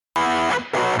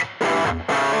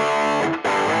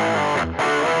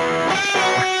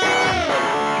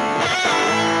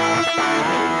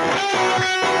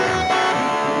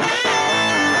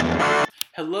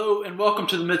welcome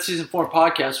to the Midseason Form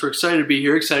Podcast. We're excited to be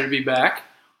here, excited to be back.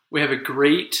 We have a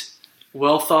great,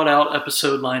 well-thought-out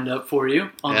episode lined up for you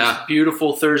on this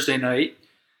beautiful Thursday night.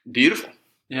 Beautiful.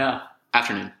 Yeah.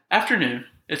 Afternoon.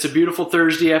 It's a beautiful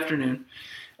Thursday afternoon.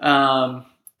 We're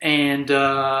going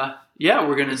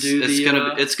to do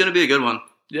It's going to be a good one.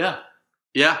 Yeah.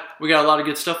 Yeah. We got a lot of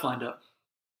good stuff lined up.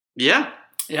 Yeah.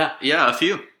 Yeah. Yeah, a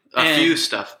few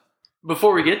stuff.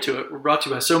 Before we get to it, we're brought to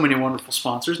you by so many wonderful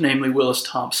sponsors, namely Willis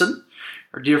Thompson,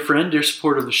 our dear friend, dear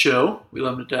supporter of the show. We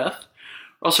love him to death.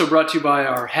 We're also brought to you by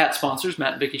our hat sponsors,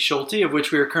 Matt and Vicky Schulte, of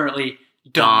which we are currently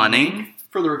donning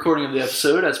for the recording of the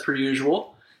episode, as per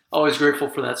usual. Always grateful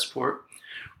for that support.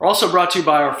 We're also brought to you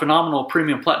by our phenomenal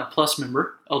Premium Platinum Plus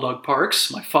member, L-Dog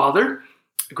Parks, my father,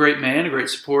 a great man, a great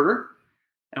supporter,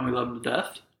 and we love him to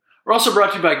death. We're also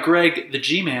brought to you by Greg the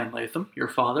G-Man Latham, your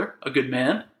father, a good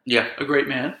man, a great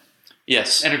man.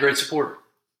 Yes. And a great supporter.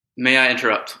 May I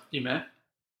interrupt? You may.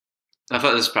 I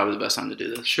thought this is probably the best time to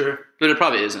do this. Sure. But it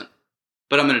probably isn't.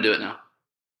 But I'm going to do it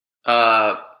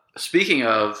now. Speaking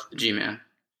of G-Man,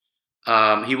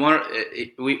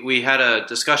 we had a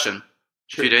discussion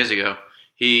a few days ago.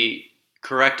 He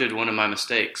corrected one of my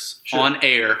mistakes on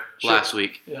air last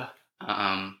week. Yeah.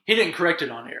 He didn't correct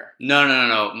it on air. No.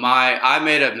 I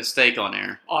made a mistake on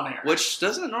air. On air. Which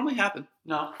doesn't normally happen.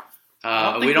 No.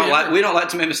 We don't like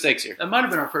to make mistakes here. That might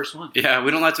have been our first one. Yeah, we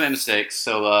don't like to make mistakes.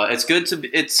 So it's good to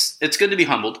be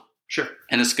humbled. Sure.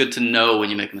 And it's good to know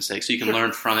when you make a mistake so you can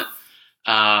learn from it.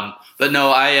 But no,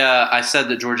 I said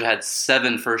that Georgia had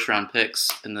 7 first-round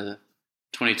picks in the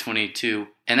 2022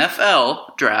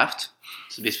 NFL draft,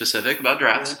 to be specific about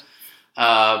drafts.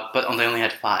 But they only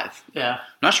had 5. Yeah. I'm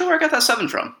not sure where I got that 7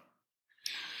 from.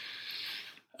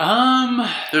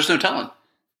 There's no telling.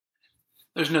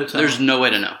 There's no telling. There's no way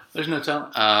to know. There's no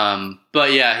telling.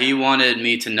 But yeah, he wanted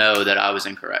me to know that I was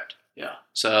incorrect. Yeah.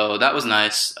 So that was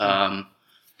nice.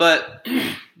 But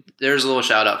there's a little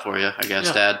shout out for you, I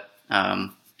guess, Dad,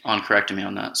 on correcting me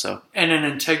on that. So. And an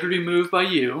integrity move by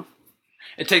you.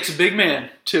 It takes a big man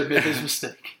to admit his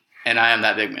mistake. And I am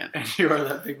that big man. And you are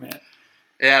that big man.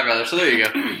 Yeah, brother. So there you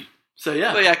go. So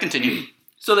yeah. But yeah, continue.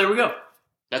 So there we go.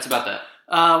 That's about that.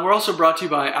 We're also brought to you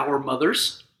by our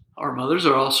mothers. Our mothers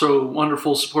are also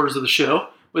wonderful supporters of the show.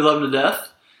 We love them to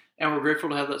death, and we're grateful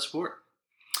to have that support.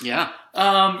 Yeah.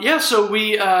 So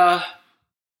we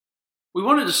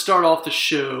wanted to start off the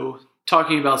show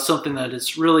talking about something that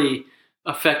is really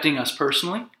affecting us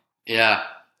personally. Yeah.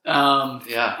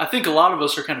 I think a lot of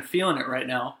us are kind of feeling it right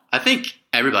now. I think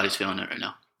everybody's feeling it right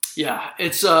now. Yeah.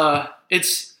 It's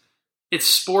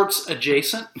sports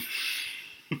adjacent.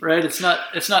 Right, it's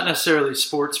not necessarily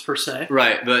sports per se.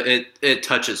 Right, but it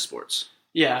touches sports.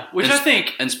 Yeah,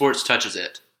 and sports touches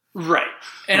it. Right,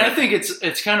 and I think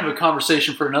it's kind of a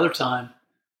conversation for another time.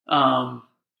 How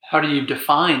do you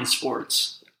define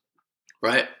sports?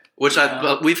 Right, which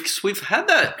we've had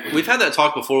that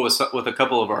talk before with a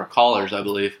couple of our callers, I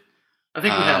believe. I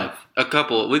think we have a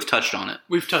couple. We've touched on it.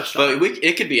 But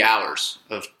it could be hours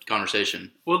of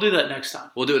conversation. We'll do that next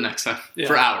time. We'll do it next time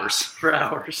for hours. For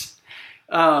hours.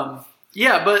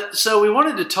 But so we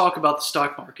wanted to talk about the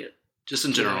stock market. Just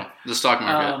in general, the stock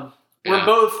market. We're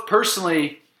both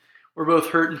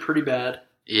hurting pretty bad.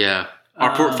 Yeah.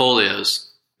 Our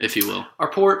portfolios, if you will.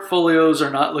 Our portfolios are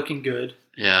not looking good.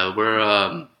 Yeah,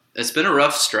 it's been a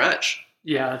rough stretch.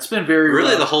 Yeah, it's been very rough.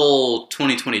 Really, the whole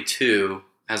 2022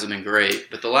 hasn't been great,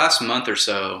 but the last month or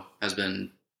so has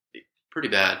been pretty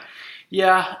bad.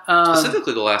 Yeah.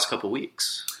 Specifically the last couple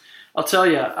weeks. I'll tell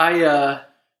you,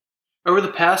 over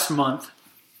the past month,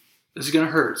 this is going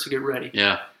to hurt, so get ready.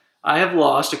 Yeah. I have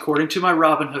lost, according to my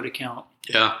Robinhood account,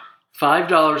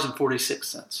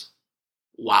 $5.46.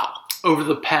 Wow. Over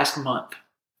the past month.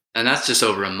 And that's just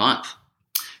over a month.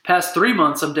 Past 3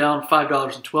 months, I'm down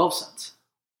 $5.12.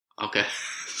 Okay.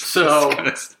 So,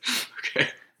 okay.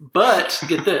 But,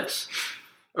 get this.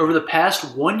 Over the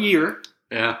past 1 year,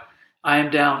 I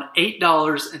am down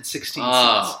 $8.16.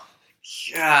 Oh.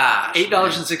 Gosh,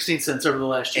 $8.16 over the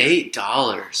last year.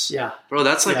 $8. Yeah. Bro,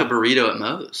 that's like a burrito at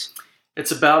Moe's.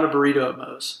 It's about a burrito at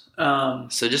Moe's.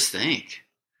 So just think.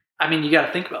 I mean, you got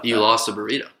to think about that. You lost a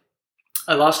burrito.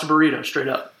 I lost a burrito, straight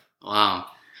up. Wow.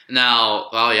 Now,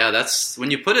 that's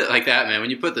when you put it like that, man, when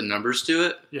you put the numbers to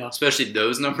it, especially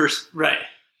those numbers. Right.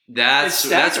 That's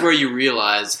where you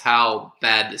realize how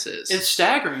bad this is. It's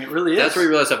staggering. It really is. That's where you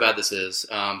realize how bad this is.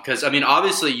 Because, I mean,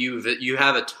 obviously you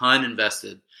have a ton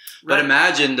invested. But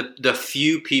imagine the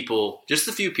few people, just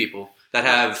the few people that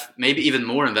have maybe even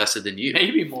more invested than you.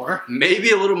 Maybe more. Maybe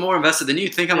a little more invested than you.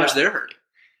 Think how much they're hurting,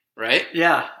 right?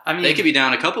 Yeah. I mean, they could be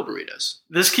down a couple burritos.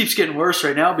 This keeps getting worse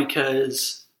right now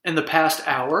because in the past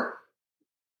hour,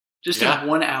 Just in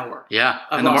 1 hour. Yeah.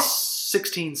 I lost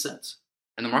 16 cents.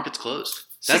 And the market's closed.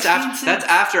 16 That's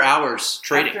after hours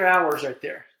trading. After hours right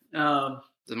there. The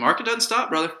market doesn't stop,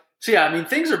 brother. So, yeah, I mean,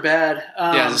 things are bad.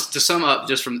 Just to sum up,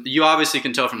 you obviously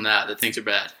can tell from that things are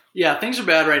bad. Yeah, things are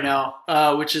bad right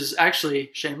now, which is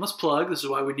actually shameless plug. This is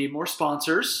why we need more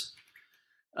sponsors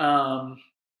to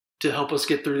help us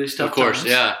get through these tough times. Of course,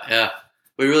 yeah.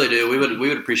 We really do. We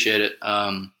would appreciate it.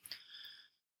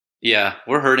 Yeah,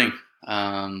 we're hurting.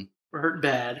 We're hurting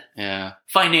bad. Yeah.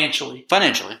 Financially.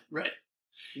 Right.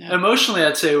 Yeah. Emotionally,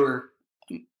 I'd say we're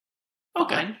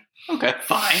okay.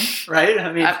 Fine, right?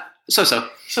 I mean, so.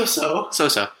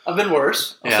 I've been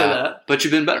worse. I'll say that. But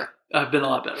you've been better. I've been a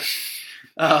lot better.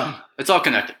 It's all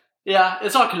connected. Yeah,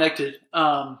 it's all connected.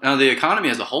 Now, the economy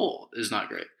as a whole is not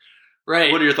great.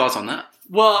 Right. What are your thoughts on that?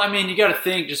 Well, I mean, you got to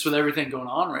think just with everything going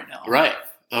on right now. Right.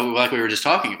 Like we were just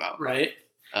talking about. Right.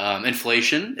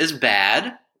 Inflation is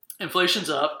bad. Inflation's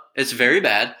up. It's very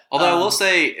bad. Although I will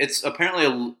say it's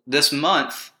apparently this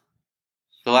month,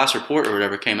 the last report or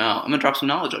whatever came out. I'm going to drop some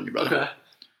knowledge on you, brother. Okay.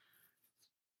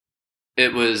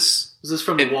 It was... Is this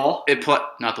from the Wall?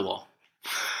 Not the Wall.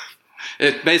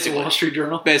 It basically... The Wall Street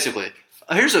Journal? Basically.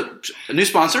 Here's a new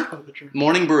sponsor.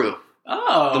 Morning Brew.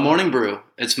 Oh. The Morning Brew.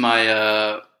 It's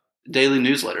my daily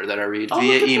newsletter that I read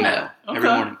via email every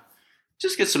morning.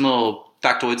 Just get some little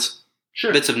factoids.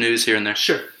 Sure. Bits of news here and there.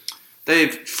 Sure. They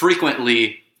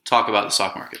frequently talk about the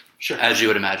stock market. Sure. As you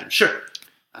would imagine. Sure.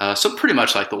 So pretty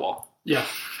much like the Wall. Yeah.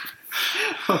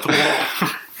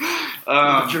 The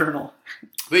Wall. The Journal.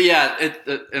 But yeah,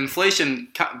 inflation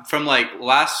from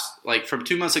from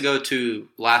 2 months ago to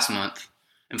last month,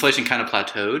 inflation kind of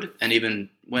plateaued and even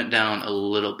went down a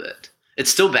little bit. It's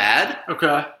still bad.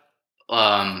 Okay.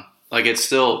 It's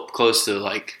still close to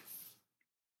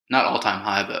not all time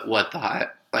high, but what the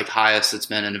highest it's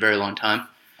been in a very long time.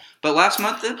 But last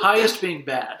month, highest being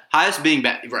bad,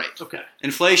 right? Okay.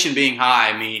 Inflation being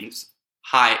high means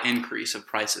high increase of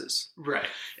prices. Right.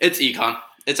 It's econ.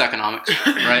 It's economics,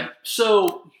 right?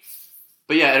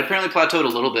 But yeah, it apparently plateaued a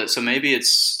little bit, so maybe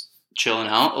it's chilling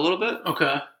out a little bit.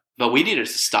 Okay. But we need it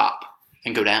to stop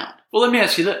and go down. Well, let me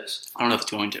ask you this. I don't know if it's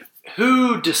going to.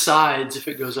 Who decides if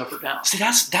it goes up or down? See,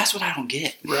 that's what I don't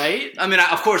get. Right? I mean,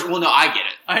 of course, well, no, I get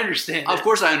it. I understand Of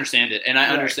course I understand it, and I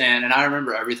understand, and I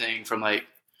remember everything from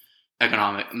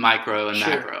economic, micro and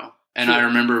macro. And I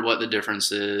remember what the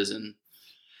difference is and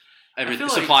everything.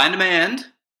 Supply and demand.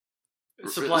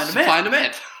 Supply and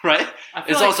demand, right?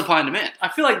 It's all supply and demand. I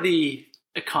feel like the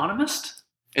economist.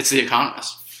 It's the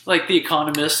economist. Like the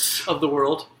economists of the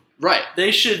world. Right.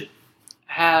 They should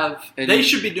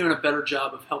be doing a better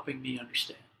job of helping me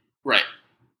understand. Right.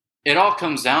 It all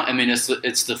comes down, I mean, it's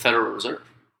the Federal Reserve.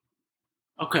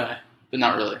 Okay. But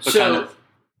not really. But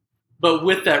but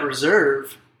with that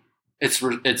reserve, it's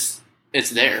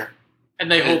there.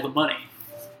 And they hold the money.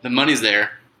 The money's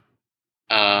there.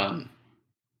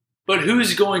 But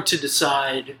who's going to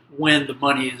decide when the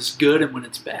money is good and when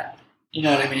it's bad? You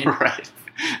know what I mean? Right.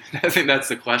 I think that's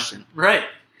the question. Right.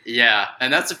 Yeah,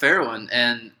 and that's a fair one.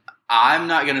 And I'm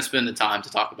not going to spend the time to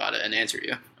talk about it and answer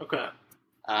you. Okay.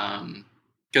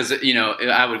 Because,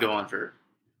 I would go on for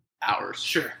hours.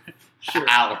 Sure.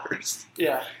 Hours.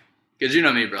 Yeah. Because you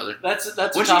know me, brother. That's a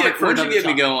topic for another Once you get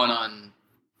me going on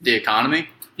the economy.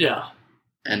 Yeah.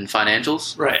 And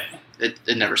financials. Right. It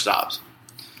never stops.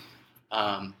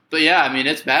 But yeah, I mean,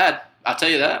 it's bad. I'll tell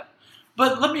you that.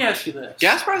 But let me ask you this.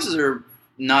 Gas prices are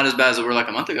not as bad as they were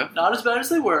a month ago. Not as bad as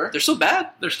they were. They're still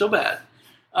bad.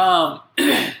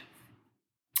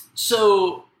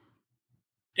 So,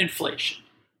 inflation.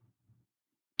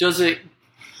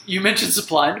 You mentioned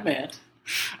supply and demand.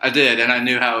 I did, and I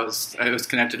knew how it was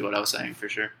connected to what I was saying, for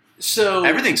sure. So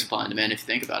everything's supply and demand if you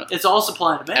think about it. It's all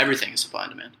supply and demand. Everything is supply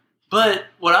and demand. But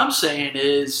what I'm saying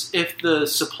is if the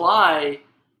supply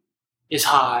is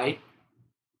high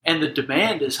and the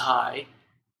demand is high,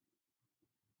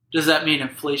 does that mean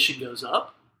inflation goes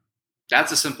up?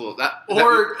 That's a simple...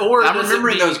 Or I'm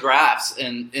remembering those graphs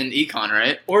in econ,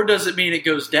 right? Or does it mean it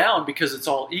goes down because it's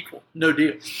all equal? No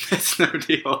deal. It's no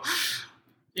deal.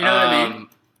 You know what I mean?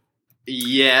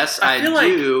 Yes, I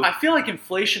do. I feel like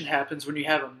inflation happens when you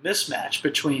have a mismatch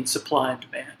between supply and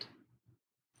demand.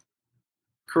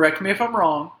 Correct me if I'm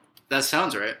wrong. That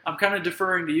sounds right. I'm kind of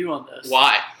deferring to you on this.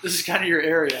 Why? This is kind of your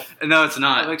area. No, it's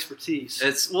not. Of expertise. It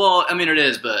is,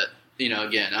 but,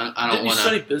 again, I don't want to... Didn't you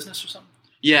study business or something?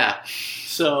 Yeah.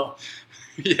 So...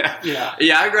 Yeah. Yeah.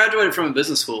 Yeah, I graduated from a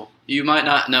business school. You might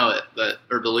not know it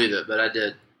or believe it, but I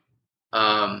did.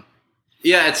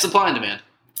 Yeah, it's supply and demand.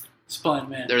 Supply and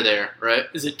demand. They're there, right?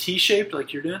 Is it T-shaped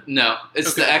like you're doing? No,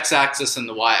 it's Okay. the x-axis and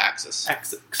the y-axis.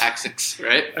 Axis,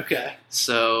 right? Okay.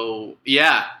 So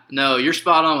yeah, no, you're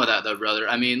spot on with that though, brother.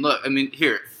 I mean, look,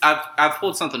 here, I've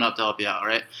pulled something up to help you out,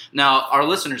 right? Now, our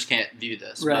listeners can't view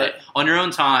this, Right. but on your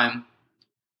own time,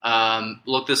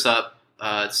 look this up.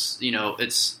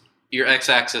 It's your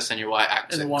x-axis and your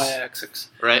y-axis, And the y-axis.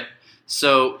 right?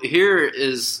 So here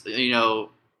is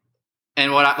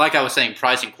and like I was saying,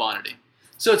 price and quantity.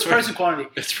 So it's price and quantity.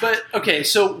 It's But, okay,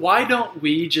 so why don't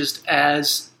we just,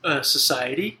 as a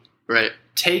society, right,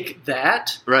 take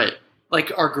that, right,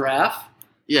 like our graph,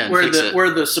 yeah, and where fix the it.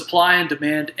 where the supply and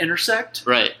demand intersect,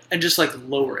 Right. and just like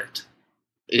lower it?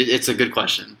 It's a good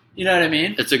question. You know what I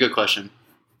mean? It's a good question.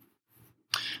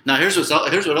 Now here's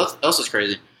what else is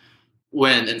crazy.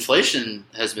 When inflation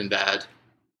has been bad,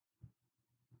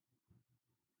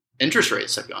 interest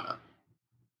rates have gone up.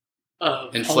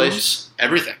 Inflation, Homes?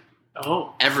 everything,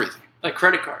 Oh, everything. like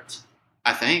credit cards.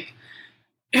 I think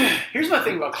Here's my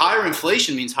thing about higher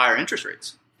inflation means higher interest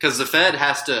rates because the Fed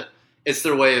has to. It's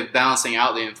their way of balancing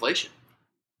out the inflation.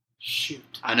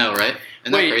 Shoot. I know, right?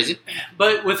 Isn't Wait. that crazy?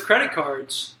 But with credit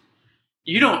cards,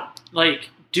 you don't like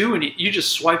do any. You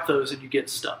just swipe those and you get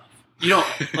stuff. You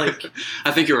don't like.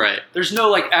 I think you're right. There's no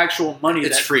like actual money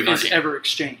It's that free is money. ever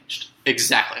exchanged,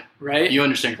 Exactly. right? You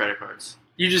understand credit cards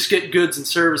You just get goods and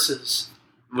services,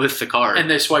 with the card, and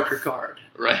they swipe your card.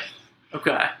 right?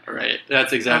 Okay. Right.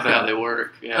 That's exactly Okay. how they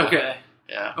work. Yeah. Okay.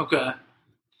 Yeah. Okay.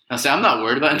 Now, see, I'm not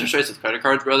worried about interest rates with credit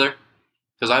cards, brother,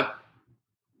 because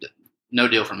no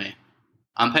deal for me.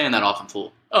 I'm paying that off in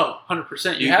full. Oh,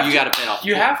 100%. You have to. got to pay it off. in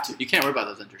You full. have to. You can't worry about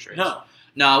those interest rates. No.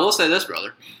 Now, I will say this,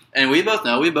 brother, and we both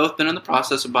know we've both been in the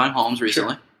process of buying homes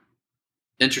recently. Sure.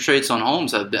 Interest rates on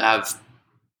homes have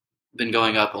been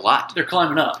going up a lot They're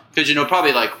climbing up. because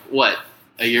probably like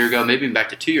a year ago, maybe even back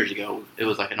to 2 years ago, it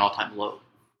was like an all-time low.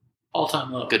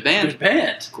 All-time low. Good band. Good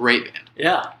band. Great band.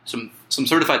 Yeah. Some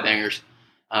certified bangers.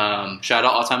 Shout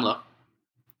out All Time Low.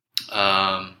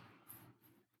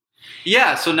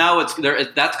 Yeah, so now it's there.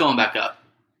 That's going back up.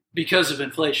 Because of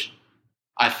inflation.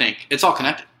 I think it's all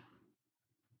connected.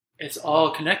 It's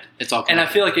all connected. It's all And connected.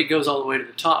 I feel like it goes all the way to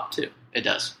the top, too. It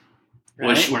does. Right?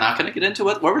 Which we're not going to get into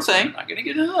what we're saying, I'm not going to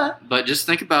get into that. but just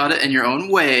think about it in your own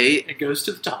way. It goes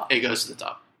to the top. It goes to the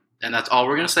top, and that's all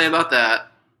we're going to say about that.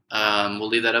 We'll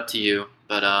leave that up to you,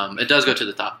 but it does go to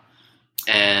the top,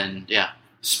 and yeah.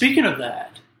 Speaking of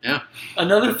that, Yeah.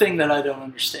 another thing that I don't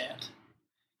understand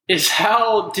is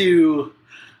how do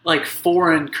like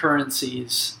foreign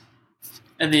currencies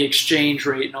and the exchange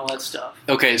rate and all that stuff.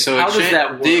 Okay, so How does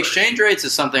that work? the exchange rates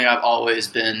is something I've always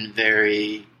been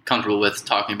very comfortable with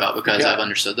talking about because Okay. I've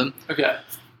understood them. Okay.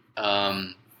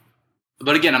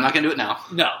 But again, I'm not going to do it now.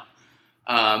 No.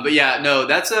 But yeah, no,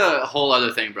 that's a whole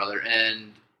other thing, brother.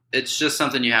 And it's just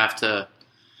something you have to,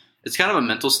 it's kind of a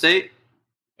mental state,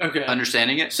 Okay.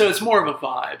 understanding it. So it's more of a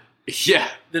vibe Yeah.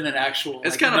 than an actual.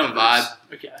 It's like, kind of a numbers.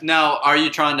 vibe. Okay. Now, are you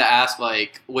trying to ask,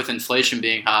 like, with inflation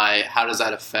being high, how does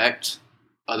that affect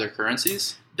other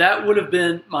currencies? That would have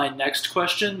been my next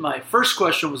question. My first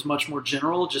question was much more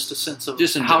general, just a sense of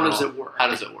Just in how general, does it work? How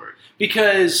does it work?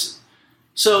 Because,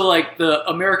 so like the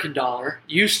American dollar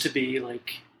used to be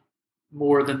like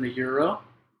more than the euro,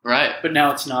 Right. but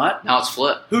now it's not. Now it's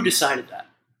flipped. Who decided that?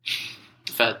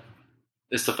 The Fed.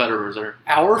 It's the Federal Reserve.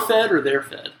 Our Fed or their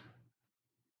Fed?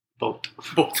 Both.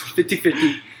 Both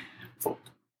 50-50.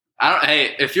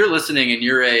 Hey, if you're listening and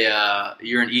you're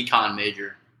an econ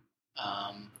major,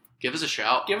 give us a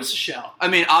shout. Give us a shout. I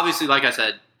mean, obviously, like I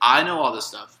said, I know all this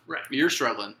stuff. Right. You're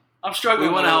struggling. I'm struggling.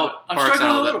 We wanna a little help bit. I'm Parks struggling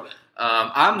out a a little bit.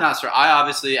 I'm not sure. I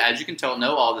obviously, as you can tell,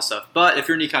 know all this stuff. But if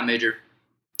you're an econ major,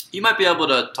 you might be able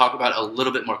to talk about it a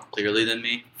little bit more clearly than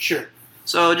me. Sure.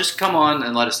 So just come on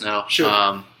and let us know. Sure.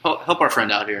 Help our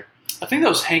friend out here. I think that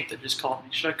was Hank that just called me.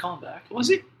 Should I call him back? Was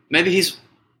he? Maybe he's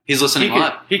listening He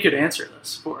live. he could answer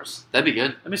this for us. That'd be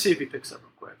good. Let me see if he picks up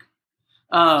real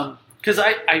quick. Because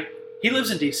he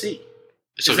lives in D.C.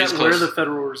 So is he's that close. where the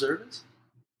Federal Reserve is?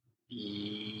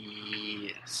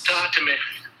 Yes. Talk to me.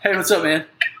 Hey, what's up, man?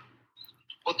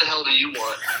 What the hell do you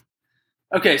want?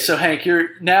 Okay, so Hank,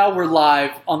 we're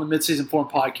live on the Midseason Form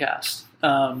podcast.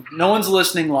 No one's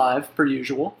listening live, per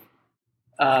usual,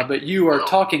 but you are No.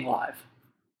 talking live,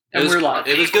 and It was- we're live.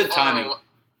 It was good People are- timing.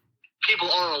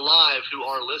 People are alive who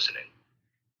are listening.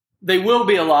 They will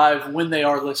be alive when they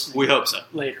are listening. We hope so.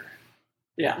 later.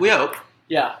 Yeah, We hope.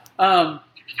 yeah.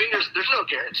 There's no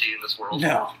guarantee in this world.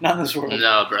 No, not in this world.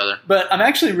 No, brother. But I'm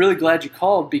actually really glad you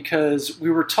called because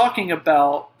we were talking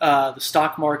about the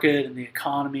stock market and the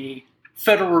economy,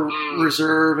 Federal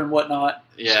Reserve and whatnot.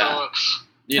 Yeah. Sucks.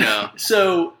 You know.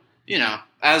 So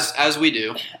as we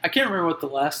do. I can't remember what the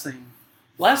last thing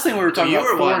we were talking You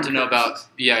about. were wanting to know currencies.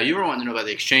 you were wanting to know about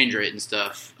the exchange rate and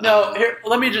stuff. No, here.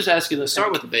 Let me just ask you this.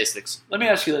 Start with the basics. Let me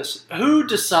ask you this: who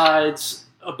decides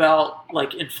about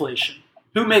like inflation?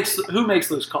 Who makes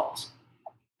those calls?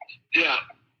 Yeah.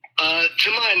 To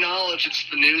my knowledge, it's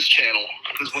the news channel.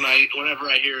 Because whenever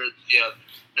I hear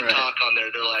the Right. talk on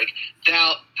there, they're like,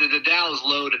 the Dow is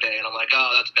low today, and I'm like,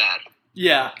 oh, that's bad.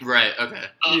 Yeah, Right. Okay.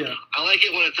 Yeah. I like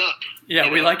it when it's up. yeah.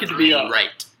 You We know, like it to be up. Right.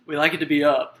 We like it to be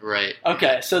up. Right.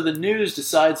 Okay, so the news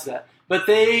decides that, but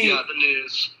they. Yeah, the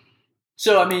news.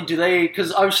 So I mean, do they?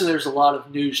 Because obviously, there's a lot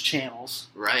of news channels.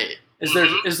 Right.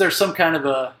 Is there some kind of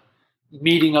a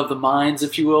meeting of the minds,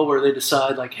 if you will, where they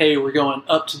decide like, hey, we're going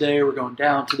up today, we're going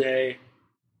down today?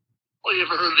 Well, you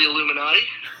ever heard of the Illuminati?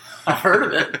 I've heard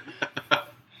of it.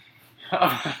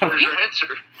 There's your answer.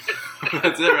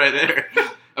 That's it right there.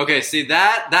 Okay. See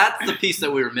that's the piece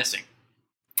that we were missing.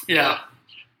 Yeah.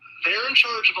 They're in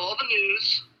charge of all the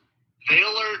news. They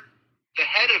alert the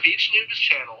head of each news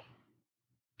channel.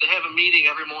 They have a meeting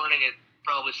every morning at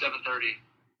probably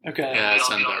 7:30. Okay. Yeah, They that all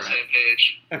sounds get on about the right. same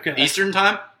page. Okay. Eastern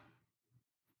time.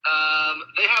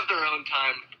 They have their own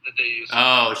time that they use.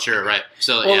 Oh, sure. Right.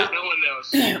 So Well- yeah, No one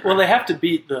knows. Well, they have to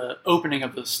beat the opening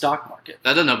of the stock market,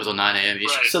 that doesn't open until 9 a.m.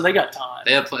 Eastern. Right. so they got time.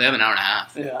 They have an hour and a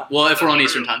half. Yeah. Well, if we're on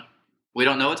That's Eastern true. time, we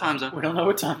don't know what time zone. We don't know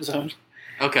what time zone.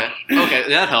 Okay. Okay,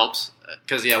 that helps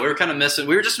because we were kind of missing.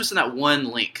 We were just missing that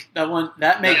one link.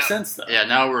 That makes Yeah. sense though. Yeah.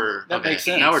 Now we're That okay. makes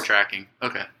sense. Now we're tracking.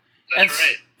 Okay. That's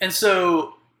right. And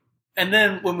so, and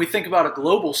then when we think about a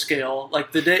global scale,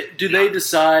 like do they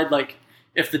decide like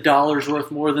if the dollar's worth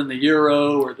more than the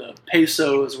euro or the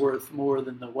peso is worth more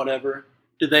than the whatever?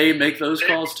 Do they make those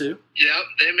calls too? Yep,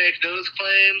 they make those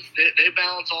claims. They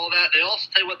balance all that. They also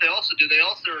tell you what they also do. They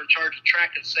also are in charge of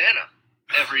tracking Santa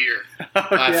every year.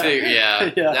 I figure.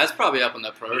 Yeah, Yeah. That's probably up on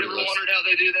that You priority ever list. wondered how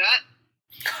they do that?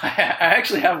 I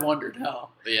actually have wondered how.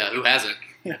 But yeah, who hasn't?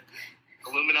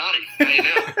 Illuminati. Now you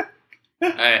know.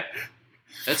 Hey,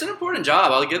 that's an important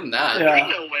job. I'll give them that. Yeah.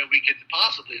 There's no way we could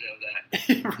possibly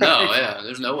know that. Right. No, yeah.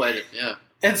 There's no way to. Yeah.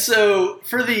 And so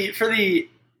for the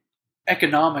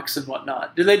economics and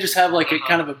whatnot, do they just have like a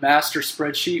kind of a master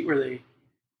spreadsheet where they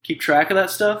keep track of that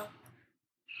stuff?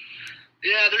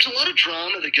 Yeah, there's a lot of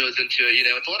drama that goes into it.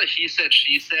 It's a lot of he said,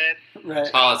 she said.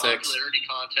 Right. Politics, Popularity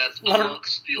contests. A lot of-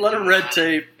 amongst the A lot of red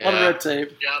Illuminati. tape. A lot of Yeah. red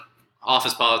tape. Yep.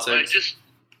 office But politics.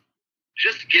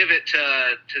 just give it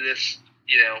to this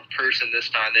person this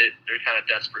time. They're kind of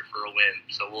desperate for a win,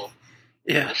 so we'll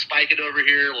Yeah. spike it over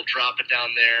here. We'll drop it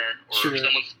down there, or Sure.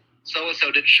 so and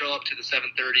so didn't show up to the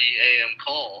 7:30 a.m.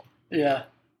 call. Yeah.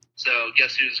 So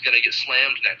guess who's going to get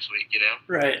slammed next week?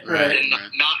 Right. Right. Right. And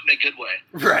not in a good way.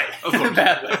 Right. Of In a course.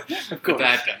 bad way. Of course.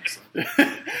 Bad guys.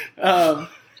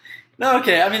 No,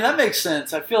 okay. I mean, that makes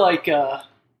sense. I feel like, I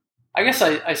guess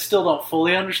I still don't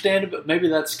fully understand it, but maybe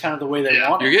that's kind of the way they Yeah.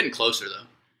 want You're it. getting closer though.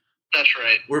 That's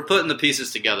right. We're putting the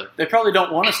pieces together. They probably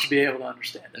don't want us to be able to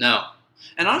understand it. No,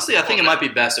 and honestly, I think it might be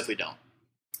best if we don't.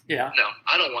 Yeah. No,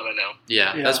 I don't want to know.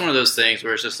 Yeah, Yeah. that's one of those things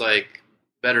where it's just like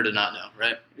better to not know,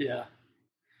 right? Yeah.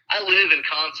 I live in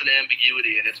constant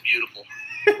ambiguity, and it's beautiful.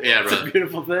 Yeah, It's a brother.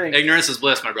 beautiful thing. Ignorance is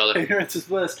bliss, my brother. Ignorance is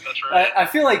bliss. That's right. I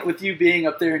feel like with you being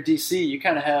up there in DC, you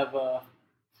kind of have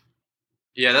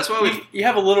Yeah, that's why we. you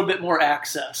have a little bit more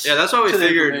access. Yeah, that's why we to the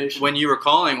figured information. when you were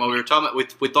calling, when we were talking,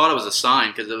 about, we thought it was a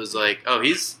sign because it was like, oh,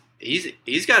 he's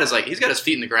got his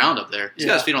feet in the ground up there. He's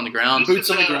got his feet on the ground, boots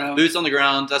on the ground. boots on the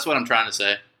ground. That's what I'm trying to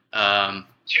say.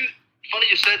 Funny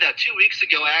you said that. 2 weeks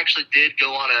ago, I actually did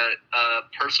go on a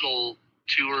personal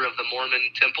tour of the Mormon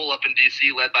temple up in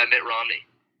D.C., led by Mitt Romney.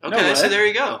 Okay, way. so there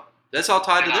you go. That's all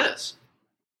tied to Yeah. this.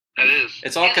 That is.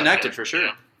 It's all connected for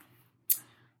sure.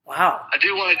 Wow. I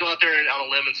do want to go out there and on a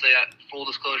limb and say, full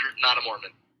disclosure, not a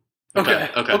Mormon.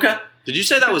 Okay. Did you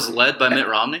say that was led by Mitt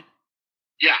Romney?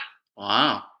 Yeah,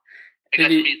 Wow. I got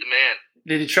Did he- to meet the man.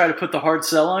 Did he try to put the hard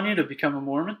sell on you to become a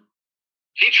Mormon?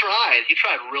 He tried. He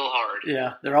tried real hard.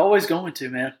 Yeah, they're always going to,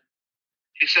 man.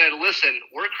 He said, listen,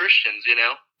 we're Christians,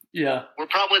 Yeah. We're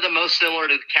probably the most similar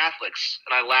to the Catholics.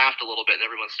 And I laughed a little bit, and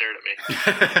everyone stared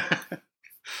at me.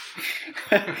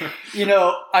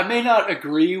 I may not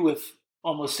agree with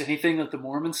almost anything that the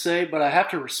Mormons say, but I have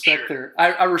to respect Sure.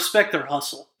 I respect their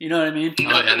hustle. You know what I mean? Oh,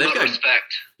 yeah, Nothing they've but got-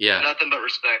 respect. Yeah. Nothing but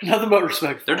respect. Nothing but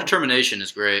respect. Their for 'em. determination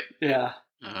is great. Yeah.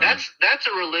 That's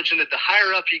a religion that the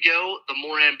higher up you go, the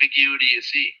more ambiguity you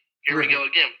see. Here Right. we go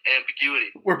again.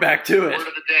 Ambiguity. We're back to Word it. of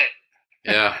the day.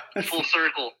 Yeah. Full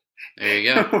circle. There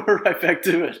you go. We're right back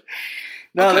to it.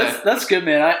 No, Okay. that's good,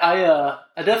 man. I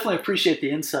definitely appreciate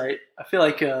the insight. I feel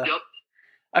like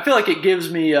it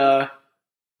gives me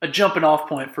a jumping off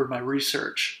point for my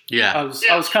research. Yeah. I was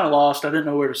kind of lost. I didn't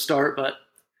know where to start, but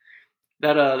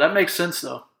that makes sense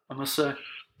though, I must say.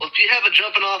 Well, if you have a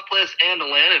jumping off place and a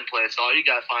landing place, all you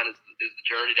gotta find is the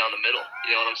journey down the middle.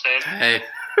 You know what I'm saying? Hey,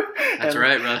 that's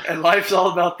right, brother. And life's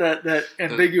all about that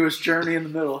ambiguous journey in the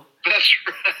middle. That's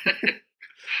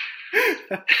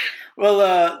right.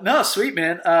 Well, no, sweet,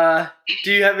 man.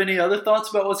 Do you have any other thoughts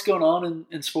about what's going on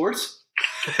in sports?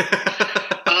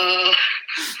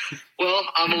 Well,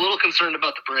 I'm a little concerned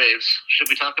about the Braves. Should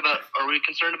we talk about? Are we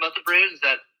concerned about the Braves?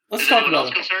 Let's is talk anyone about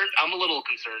else it. concerned? I'm a little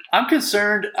concerned. I'm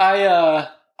concerned.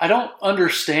 I don't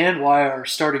understand why our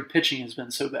starting pitching has been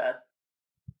so bad.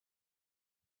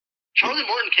 Charlie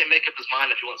Morton can't make up his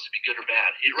mind if he wants to be good or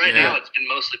bad. Right now, it's been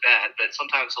mostly bad, but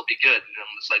sometimes he'll be good, and I'm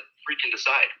just like, freaking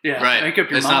decide. Yeah, Right. Make up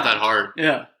your It's mind. not that hard.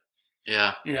 Yeah.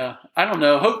 Yeah. I don't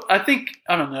know. I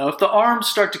don't know if the arms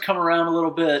start to come around a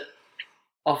little bit,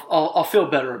 I'll feel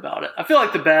better about it. I feel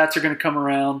like the bats are going to come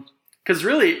around because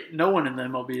really no one in the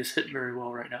MLB is hitting very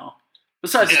well right now.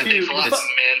 Besides a few. Thanks a lot,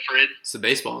 Manfred. It's the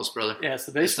baseballs, brother. Yeah, it's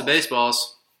the It's the baseball.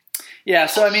 baseballs. Yeah,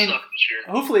 so I mean, Suck this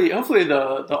year. hopefully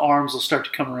the arms will start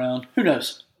to come around. Who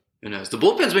knows? Who knows? The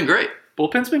bullpen's been great.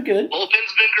 Bullpen's been good.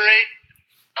 Bullpen's been great.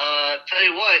 Tell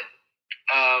you what,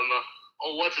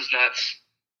 what's his nuts?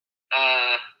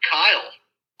 Kyle,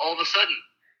 all of a sudden,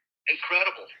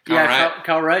 incredible.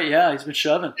 Kyle Wright. Yeah, he's been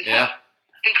shoving. Yeah.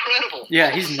 Incredible. Yeah, All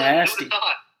of he's a sudden, nasty. who'd have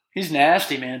thought? He's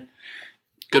nasty, man.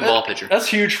 Good ball pitcher. That's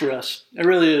huge for us. It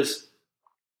really is.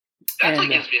 That's what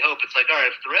And, gives me hope. It's like, all right,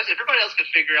 if everybody else can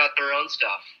figure out their own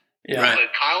stuff, Yeah. Right.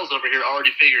 but Kyle's over here already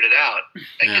figured it out. That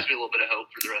Yeah. gives me a little bit of hope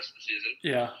for the rest of the season.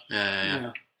 Yeah.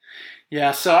 Yeah.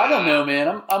 Yeah. So I don't know,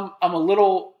 man. I'm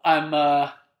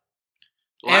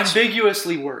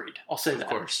ambiguously worried. I'll say that. Of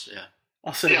course, yeah.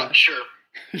 I'll say Yeah, that. sure.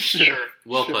 Sure.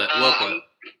 Well Sure. put. Well put.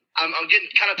 I'm getting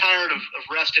kind of tired of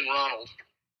resting Ronald.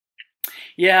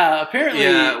 Yeah. Apparently.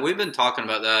 Yeah, we've been talking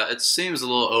about that. It seems a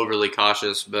little overly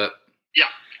cautious, but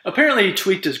Apparently he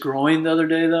tweaked his groin the other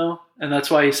day though, and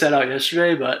that's why he sat out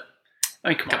yesterday. But I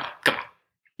mean, come on.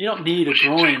 You don't need a Wish he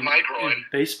groin tweaked my groin. in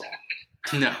baseball.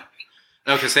 No.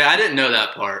 Okay, see, I didn't know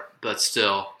that part, but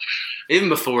still, even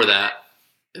before that,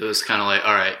 it was kind of like,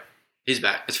 all right, he's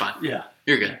back. It's fine. Yeah.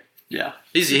 You're good. Yeah.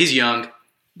 He's young.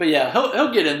 But yeah,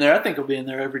 he'll get in there. I think he'll be in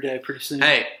there every day pretty soon.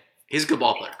 Hey, he's a good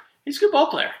ball player. He's a good ball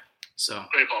player. So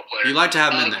Great ball player. you like to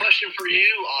have him in there. Question for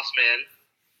you, Osman.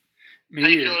 Me How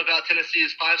you either. feeling about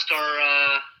Tennessee's 5-star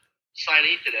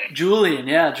signee today?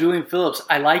 Julian Phillips.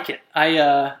 I like it.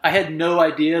 I had no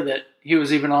idea that he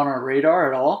was even on our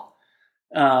radar at all.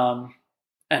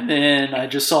 And then I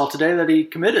just saw today that he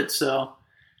committed. So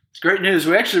it's great news.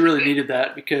 We actually really needed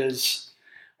that because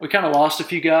we kind of lost a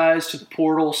few guys to the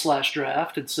portal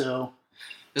 /draft. And so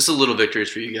This is a little victories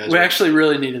for you guys. we right? actually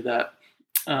really needed that.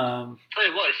 Tell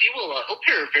you what, he'll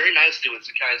pair very nicely with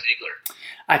Zakai Ziegler.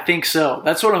 I think so.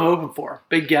 That's what I'm hoping for.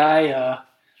 Big guy.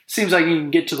 Seems like he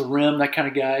can get to the rim, that kind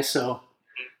of guy. So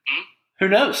who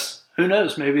knows? Who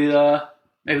knows? Maybe the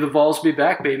Vols will be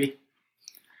back, baby.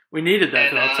 We needed that,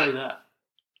 And, though, I'll tell you that.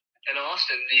 And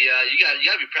Austin, you got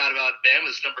to be proud about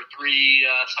Bama's number 3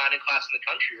 signing class in the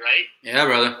country, right? Yeah,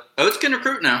 brother. Oates can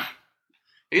recruit now.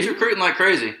 He's recruiting like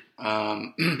crazy.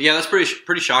 Yeah, that's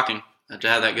pretty shocking to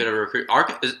have that good of a recruit.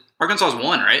 Arkansas's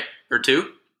 1, right? Or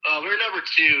 2? We're number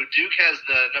 2. Duke has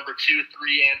the number 2,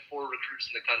 3, and 4 recruits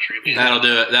in the country. That'll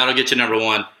do it. That'll get you number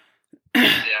 1. Yeah,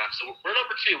 so we're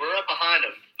number 2. We're up behind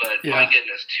them, but my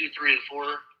goodness, 2, 3, and 4.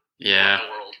 Yeah. In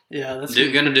the world. Yeah, that's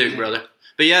Duke, gonna Duke, brother.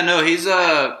 But yeah, no, he's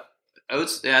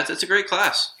Oates. Yeah, it's a great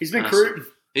class. He's been honestly.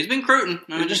 recruiting. He's been recruiting.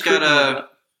 We He's just been recruiting a gotta. little bit.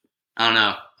 I don't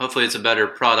know. Hopefully, it's a better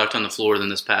product on the floor than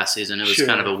this past season. It was Sure.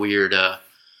 kind of a weird. I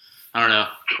don't know.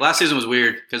 Last season was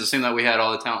weird because it seemed like we had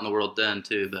all the talent in the world then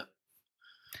too.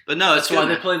 But no, That's it's why good,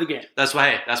 they man. play the game. That's why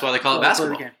they call it That's why they play basketball.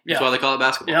 the game. Yeah. That's why they call it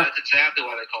basketball. Yeah. That's exactly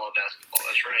why they call it basketball.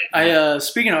 That's right.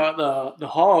 Speaking of the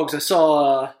Hogs, I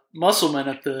saw Musselman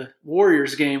at the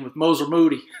Warriors game with Moser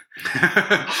Moody.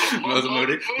 Moser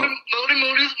Moody. Moody.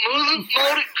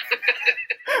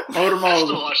 Motor I still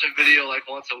Moser. watch that video like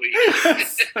once a week.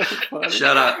 So funny.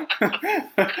 Shut up.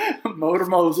 Motor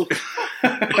Moser.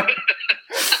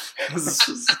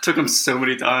 Took him so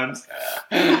many times.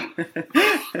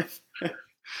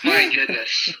 My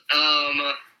goodness.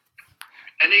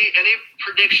 Any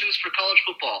predictions for college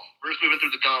football? We're just moving through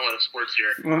the gauntlet of sports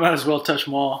here. We might as well touch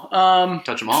them all.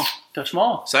 Touch them all. Touch them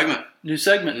all. Segment. New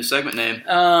segment. New segment name.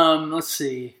 Let's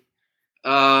see.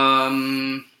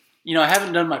 Right. I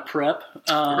haven't done my prep.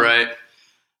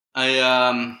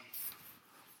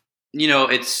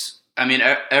 It's. I mean,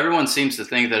 everyone seems to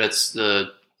think that it's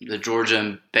the Georgia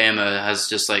and Bama has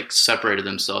just like separated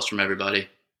themselves from everybody.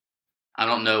 I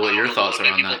don't know what your thoughts are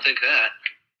on that. Think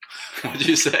that. What did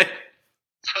you say?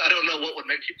 I don't know what would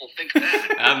make people think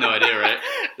that. I have no idea, right?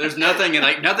 There's nothing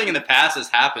in the past has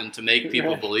happened to make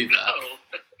people believe that.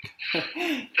 No.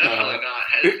 Definitely not.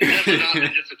 It's definitely not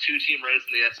been just a 2-team race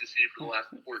in the SEC for the last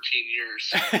 14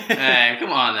 years. Hey, come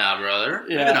on now, brother.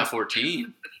 Yeah. Maybe not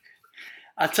 14.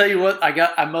 I tell you what,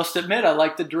 I must admit, I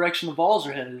like the direction the Vols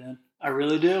are headed in. I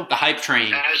really do. The hype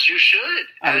train. As you should.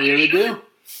 I really do.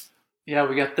 Yeah,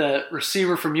 we got the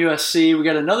receiver from USC. We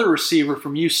got another receiver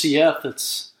from UCF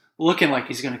that's looking like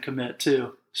he's going to commit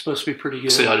too. Supposed to be pretty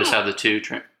good. So y'all just have the two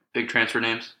big transfer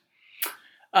names?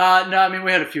 No, I mean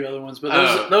we had a few other ones,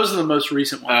 but those are the most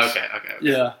recent ones. Okay.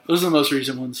 Yeah, those are the most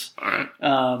recent ones. All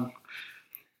right.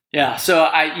 Yeah, so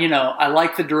I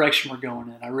like the direction we're going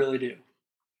in. I really do.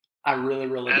 I really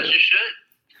do. As you should.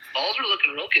 Balls are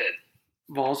looking real good.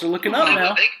 Vols are looking up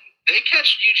now. They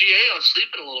catch UGA on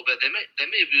sleeping a little bit. They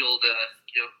may be able to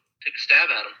take a stab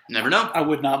at them. Never know. I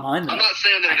would not mind that. I'm not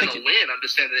saying they're going to win. I'm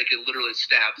just saying that they could literally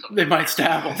stab something. They might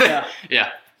stab them. Yeah, Yeah.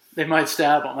 they might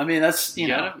stab them. I mean, that's you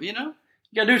know, you got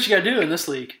to do what you got to do in this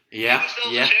league. Yeah.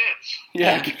 Give yourselves a chance.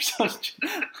 Yeah, give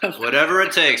yourselves Whatever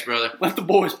it takes, brother. let the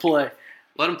boys play.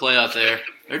 Let them play out there.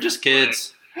 They're just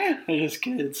kids. They're just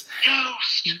kids.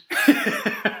 Ghost.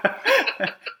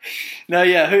 No,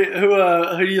 yeah.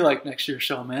 Who do you like next year,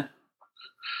 Shaw, man?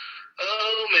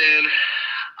 Oh man,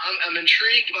 I'm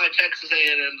intrigued by Texas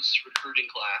A&M's recruiting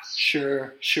class.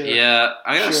 Sure. Yeah,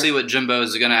 I gotta see what Jimbo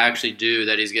is gonna actually do.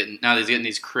 That he's getting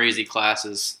these crazy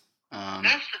classes. That's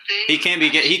the thing. He can't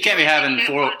be having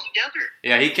four. Together.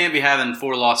 Yeah, he can't be having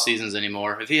 4 lost seasons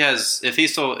anymore. If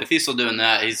he's still doing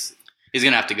that, he's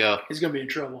gonna have to go. He's gonna be in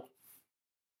trouble.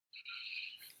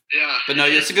 Yeah, But no,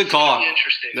 it's a good call.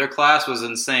 Interesting. Their class was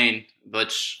insane,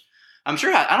 but I'm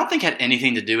sure I don't think it had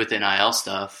anything to do with the NIL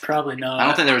stuff. Probably not. I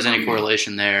don't think there was any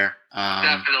correlation there.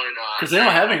 Definitely not. Because they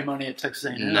don't have any money at Texas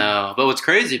A&M. No, but what's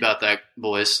crazy about that,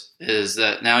 boys, is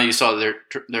that now you saw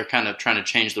they're kind of trying to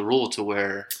change the rule to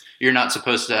where you're not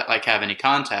supposed to have any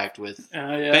contact with.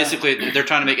 Yeah. Basically, they're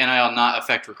trying to make NIL not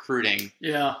affect recruiting.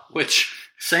 Yeah. Which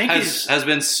Sankey's has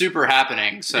been super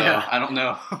happening. So Yeah. I don't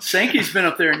know. Sankey's been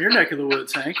up there in your neck of the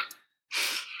woods, Hank.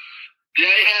 Yeah,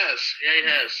 he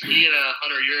has. He and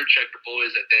Hunter Yurchek are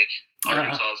boys, I think.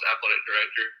 Arkansas's athletic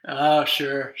director. Oh,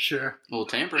 sure. A little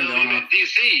tampering No, going you on. meant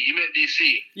DC. You meant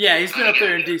DC. Yeah, he's been up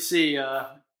there in D.C.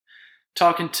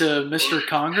 Talking to Mr.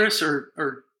 Congress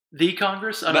or the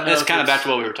Congress. I don't But know that's if kind of it's- back to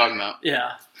what we were talking about.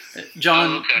 Yeah,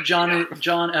 John Okay.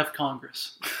 John F.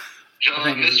 Congress.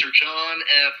 Mr. John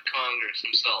F. Congress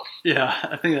himself. Yeah,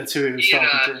 I think that's who he was He and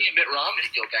talking to. Mitt Romney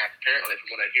go back, apparently, from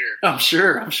what I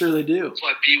hear. I'm sure they do. That's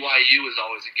why BYU is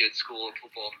always a good school in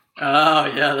football. Oh,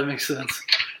 yeah, that makes sense.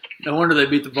 No wonder they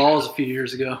beat the Vols a few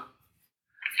years ago.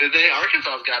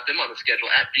 Arkansas's got them on the schedule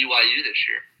at BYU this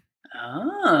year.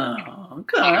 Oh,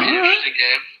 okay. That'll be an All right. interesting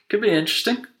game. Could be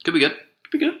interesting. Could be good.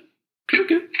 Could be good. Could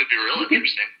be real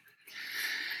interesting.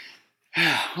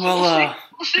 Well,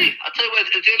 We'll see. I'll tell you what,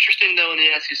 it's interesting, though, in the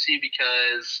SEC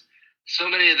because so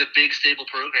many of the big stable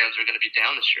programs are going to be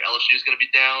down this year. LSU's going to be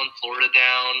down, Florida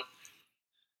down.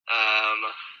 I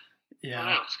don't yeah.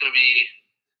 know. It's going to be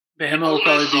Bama will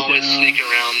probably be always down. sneaking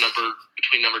around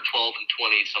between number 12 and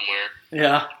 20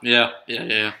 somewhere. Yeah.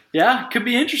 Yeah, could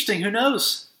be interesting. Who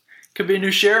knows? Could be a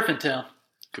new sheriff in town.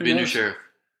 Could be a new sheriff.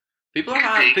 People are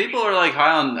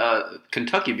high on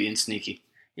Kentucky being sneaky.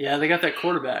 Yeah, they got that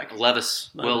quarterback. Will Levis.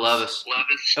 Oh,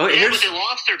 But here's. they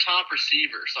lost their top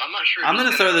receiver, so I'm not sure. I'm who's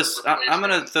gonna throw this. replace I'm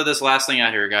gonna him. throw this last thing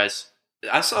out here, guys.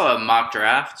 I saw a mock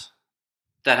draft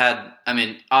that had. I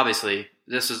mean, obviously,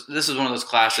 this is one of those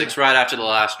classics. Sure. Right after the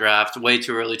last draft, way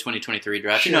too early, 2023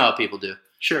 draft. You Sure. know how people do.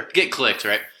 Sure. Get clicked,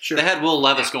 right? Sure. They had Will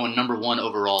Levis going number 1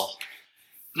 overall.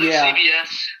 Yeah.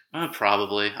 CBS.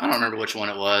 Probably. I don't remember which one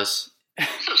it was. I'm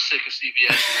so sick of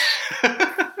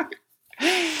CBS.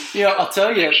 You know, I'll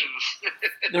tell you,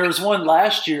 there was one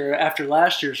last year, after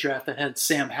last year's draft, that had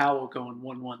Sam Howell going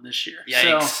 1-1 this year.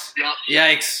 Yikes! So, Yep.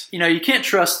 Yikes! you know, you can't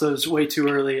trust those way too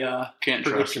early Can't trust him.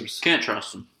 predictions. Can't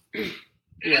trust him. It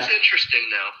Yeah. is interesting,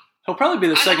 though. He'll probably be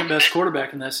the I second don't best think-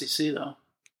 quarterback in the SEC, though,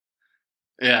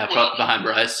 Yeah, Well- behind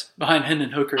Bryce. behind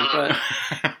Hendon Hooker. But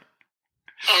I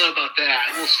don't know about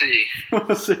that. We'll see.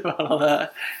 we'll see about all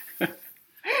that.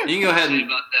 You can go ahead We'll see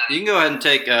and about that. you can go ahead and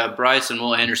take Bryce and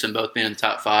Will Anderson both being in the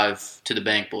top 5 to the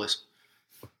bank, boys.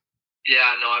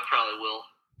 Yeah, no, I probably will.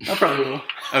 I probably will.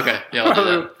 Okay, yeah, I'll do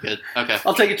that. Good. Okay,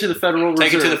 I'll take it to the Federal Reserve.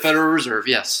 take it to the Federal Reserve.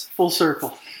 Yes, Full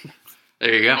circle.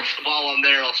 there you go. While I'm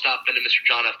there, I'll stop into Mr.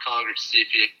 John F. Congress to see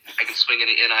if I can swing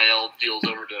any NIL deals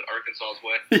over to Arkansas's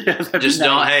way. Yeah, that'd be Just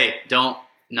nice. don't.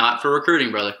 Not for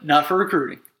recruiting, brother. Not for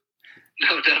recruiting.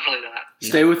 No, definitely not.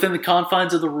 Stay within the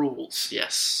confines of the rules.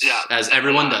 Yes. Yeah. As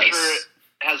everyone does. Sure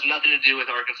it has nothing to do with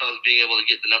Arkansas being able to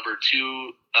get the number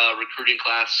 2 recruiting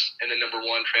class and the number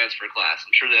 1 transfer class.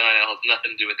 I'm sure the NIL has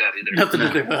nothing to do with that either. Nothing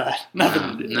to do with that. Nothing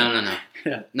to do with that. No.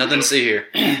 Yeah. Nothing to see here.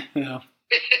 Yeah.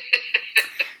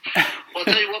 Well, I'll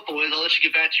tell you what, boys. I'll let you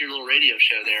get back to your little radio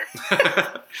show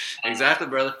there. Exactly,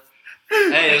 brother.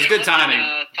 Hey, it was good timing.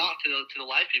 Talk to the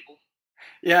live people.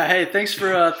 Yeah. Hey, thanks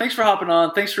for hopping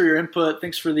on. Thanks for your input.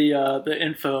 Thanks for the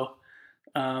info.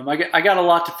 I got a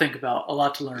lot to think about, a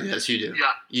lot to learn. Yes, you do.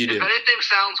 Yeah. You do. If anything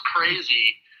sounds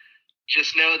crazy,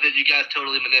 just know that you guys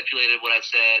totally manipulated what I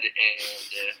said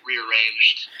and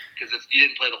rearranged because you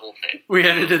didn't play the whole thing. We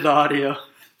edited the audio.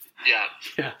 Yeah.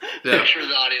 Yeah. Make sure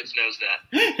the audience knows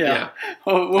that. Yeah.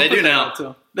 We'll They put do that now. out to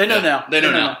 'em. They know now. They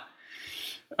know now.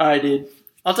 All right, dude.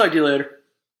 I'll talk to you later.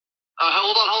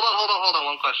 Hold on.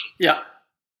 One question. Yeah.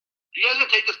 You guys gonna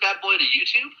take this bad boy to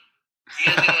YouTube?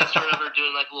 You guys gonna start ever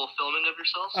doing like a little filming of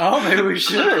yourselves? Oh, maybe we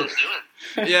That's what everyone's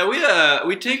should. doing. Yeah,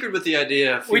 we tinkered with the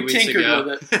idea a few We weeks tinkered ago.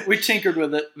 with it. We tinkered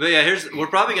with it. But yeah, we're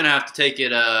probably gonna have to take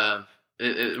it. We're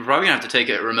probably gonna have to take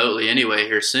it remotely anyway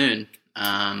here soon.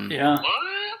 Yeah. What?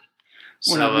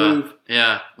 So, When I move.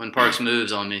 yeah, when Parks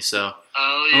moves on me. So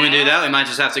Oh yeah. when we do that, we might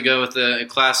just have to go with the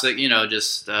classic,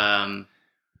 just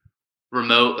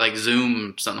remote, like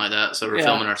Zoom, something like that. So we're Yeah.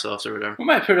 filming ourselves or whatever. We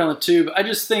might put it on the tube. I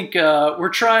just think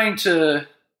we're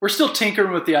still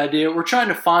tinkering with the idea. We're trying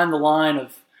to find the line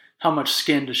of how much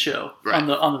skin to show on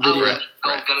the video.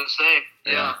 I was gonna say.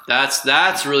 Yeah.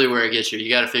 That's really where it gets you. You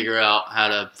got to figure out how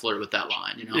to flirt with that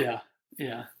line.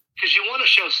 Yeah. Because you want to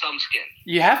show some skin.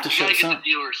 You have to You show gotta get some. the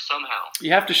viewers somehow.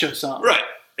 You have to show some. Right.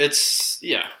 It's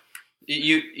You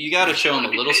got to show them a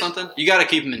little something. You got to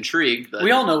keep them intrigued. But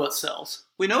We all know what sells.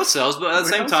 we know it sells, but at the We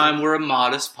same know it time, sells. we're a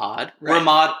modest pod. Right. We're a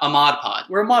mod pod.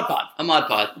 We're a mod pod. A mod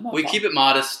pod. Mod We pod. keep it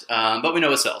modest, but we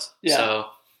know it sells. Yeah. So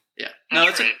yeah, no,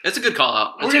 That's right. it's a good call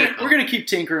out. We're gonna keep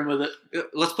tinkering with it.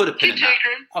 Let's put a pin Keep in that.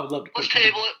 tinkering. I would love to. Let's put it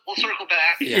table it. We'll circle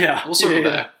back. Yeah, we'll circle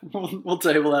back. We'll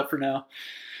table that for now.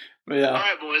 But yeah. All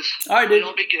right, boys. All right, dude.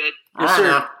 Y'all be good. Yes, All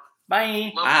sir. right.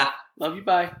 Bye. Love, Ah. love. Love you.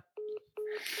 Bye.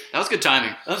 That was good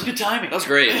timing. That was good timing. That was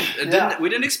great. We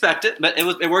didn't expect it, but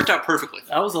it worked out perfectly.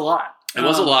 That was a lot. It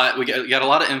was a lot. We got a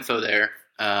lot of info there.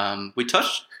 We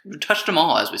touched them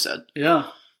all, as we said. Yeah.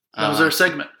 That was our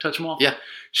segment. Touch them all. Yeah.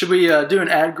 Should we do an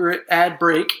ad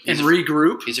break and Easy-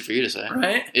 regroup? Easy for you to say.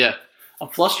 Right? Yeah. I'm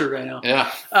flustered right now.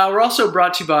 Yeah. We're also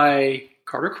brought to you by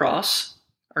Carter Cross,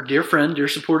 our dear friend, dear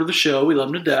supporter of the show. We love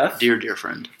him to death. Dear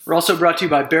friend. We're also brought to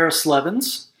you by Barris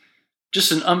Levins,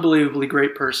 just an unbelievably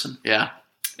great person. Yeah.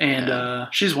 And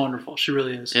she's wonderful. She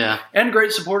really is. Yeah. And a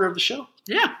great supporter of the show.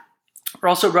 Yeah. We're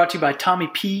also brought to you by Tommy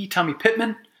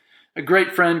Pittman, a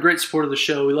great friend, great supporter of the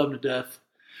show. We love him to death.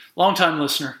 Long-time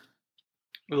listener.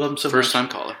 We love him so much. First-time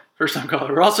caller. First-time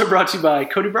caller. We're also brought to you by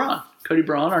Cody Braun. Cody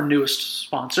Braun, our newest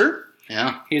sponsor.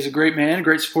 Yeah. He's a great man,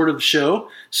 great supporter of the show.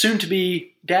 Soon to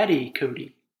be Daddy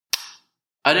Cody.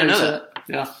 I didn't know Notice that.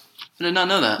 Yeah. I did not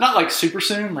know that. Not like super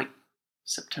soon, like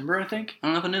September, I think. I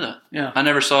don't know if I knew that. Yeah. I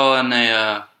never saw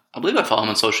I believe I follow him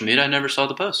on social media. I never saw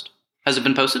the post. Has it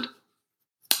been posted?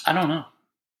 I don't know.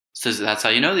 Says that's how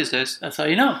you know these days. That's how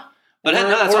you know. But or no,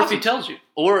 that's or if awesome. he tells you.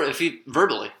 Or if he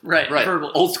verbally. Right.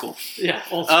 Verbal. Old school. Yeah.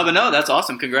 Old But no, that's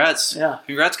awesome. Congrats. Yeah.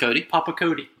 Congrats, Cody. Papa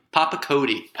Cody. Papa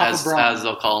Cody, Papa as Braun.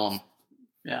 they'll call him.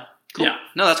 Yeah. Cool. Yeah.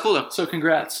 No, that's cool though. So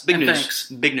congrats. Big and news. Thanks.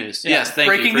 Big news. Yeah. Yes, thank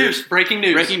Breaking you. news. Breaking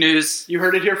news. Breaking news. You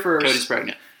heard it here first. Cody's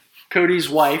pregnant. Cody's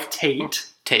wife, Tate,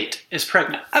 Tate. is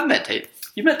pregnant. I've met Tate.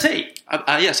 You met Tate.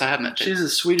 Yes, I have met Tate. She's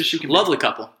as sweet as she can be. Lovely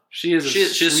couple. She is.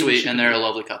 She's sweet, and they're a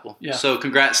lovely couple. Yeah. So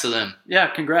congrats to them. Yeah.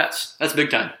 Congrats. That's big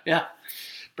time. Yeah.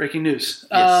 Breaking news.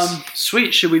 Yes.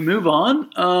 Sweet. Should we move on?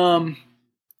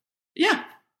 Yeah.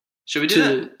 Should we do To-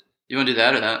 that? You want to do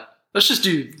that or that? Let's just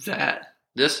do that.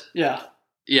 This? Yeah.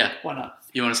 Yeah. Why not?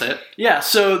 You want to say it? Yeah.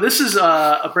 So this is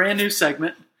a brand new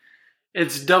segment.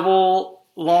 It's double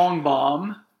long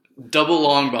bomb. Double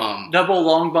long bomb. Double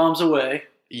long bombs away.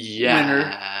 Yeah.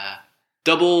 Winner.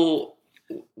 Double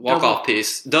walk off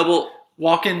piece. Double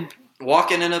Walking.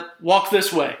 walking in a. Walk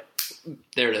this way.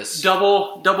 There it is.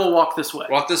 Double walk this way.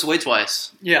 Walk this way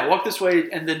twice. Yeah. Walk this way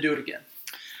and then do it again.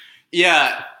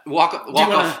 Yeah. Walk you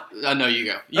off. No, you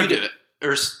go. You Okay. do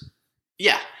it.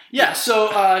 Yeah. Yeah.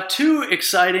 So two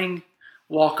exciting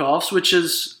walk-offs, which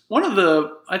is one of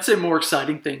the, I'd say, more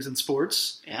exciting things in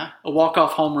sports. Yeah. A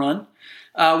walk-off home run.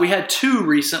 We had two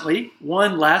recently.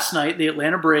 One last night, the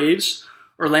Atlanta Braves,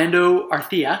 Orlando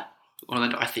Arcia.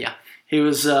 Orlando Arcia. He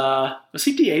was he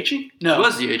DHing? No. He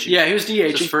was DHing. Yeah, he was His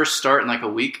DHing. first start in like a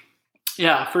week.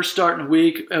 Yeah, first start in a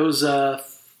week. It was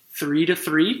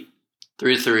 3-3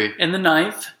 3-3 in the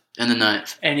ninth. In the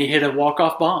 9th. And he hit a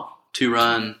walk-off bomb.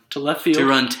 2-run. To left field.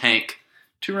 2-run tank.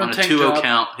 2-run on tank a 2-0 job.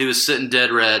 count. He was sitting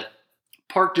dead red.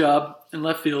 Park job in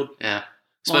left field. Yeah.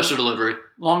 Special delivery.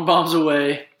 Long bombs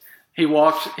away. He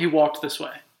walked this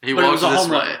way. He but walked it was a this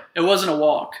home way. run. It wasn't a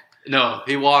walk. No,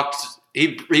 he walked.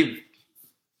 He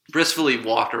briskly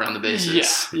walked around the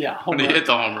bases. Yeah. Home When run. he hit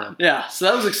the home run. Yeah, so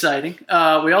that was exciting.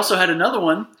 We also had another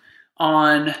one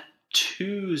on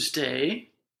Tuesday.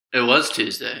 It was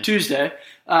Tuesday. This is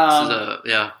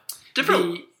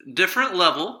different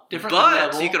level. Different but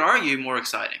level. you could argue more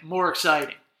exciting. More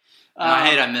exciting. And I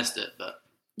hate I missed it, but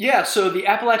Yeah, so the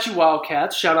Appalachian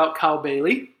Wildcats, shout out Kyle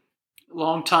Bailey,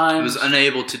 long time. he was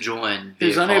unable to join. He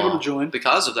was unable to join.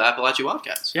 because of the Appalachian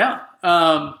Wildcats. Yeah.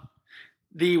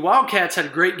 The Wildcats had a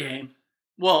great game.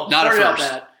 Well, Not at started out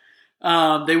first.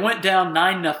 bad. They went down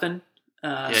 9-0.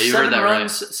 You heard that right.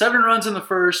 7 runs in the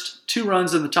first, 2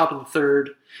 runs in the top of the third.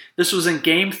 This was in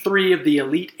Game 3 of the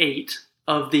Elite 8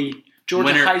 of the Georgia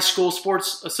Winner. High School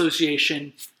Sports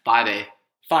Association 5A.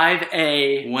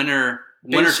 5A. Winner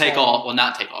Baseball. take all. Well,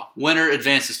 not take all. Winner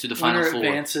advances to the Final Winner Four.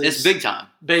 advances. It's big time.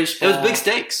 Baseball. It was big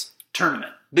stakes.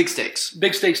 tournament. Big stakes.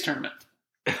 Big stakes tournament.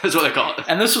 That's what they call it.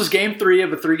 And this was Game 3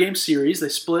 of a 3-game series. They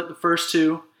split the first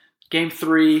 2. Game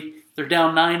 3, they're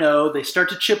down 9-0. They start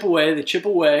to chip away. They chip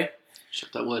away.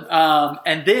 Chip that wood.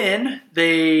 And then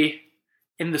they,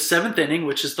 in the 7th inning,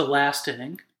 which is the last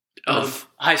inning of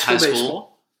high school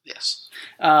baseball. Yes.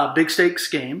 Big stakes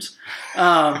games.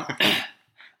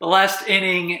 The last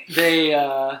inning, they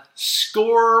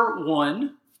score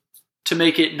 1 to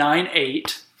make it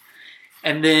 9-8.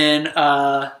 And then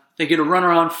they get a runner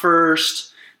on first.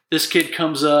 This kid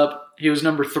comes up. He was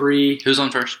number 3. Who's on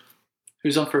first?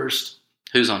 Who's on first?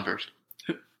 Who's on first?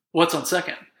 What's on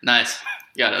second? Nice.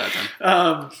 Got it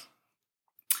that time.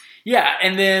 Yeah,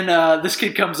 and then this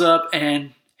kid comes up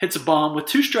and hits a bomb with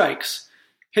 2 strikes.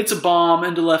 Hits a bomb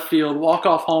into left field,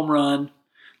 walk-off home run.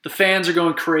 The fans are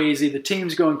going crazy. The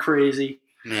team's going crazy.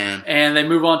 Man. And they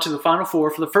move on to the Final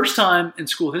Four for the first time in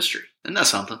school history. Isn't that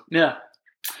something? Yeah.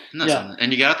 Something?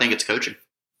 And you got to think it's coaching.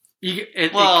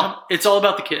 It's all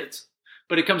about the kids,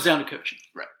 but it comes down to coaching.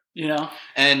 Right. You know?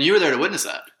 And you were there to witness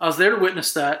that. I was there to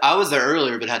witness that. I was there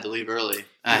earlier, but had to leave early.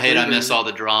 I missed all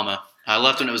the drama. I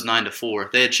left when it was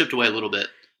 9-4. They had chipped away a little bit.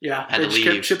 Yeah. Had they to just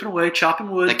leave. kept chipping away, chopping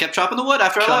wood. They kept chopping the wood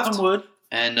after I left. Chopping wood.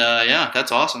 And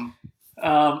that's awesome.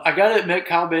 I got to admit,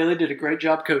 Kyle Bailey did a great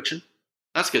job coaching.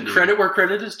 That's good to Credit hear. where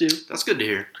credit is due. That's good to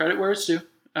hear. Credit where it's due.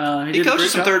 He He did a coaches great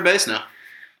some job. third base now.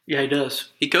 Yeah, he does.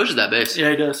 He coaches that base. Yeah,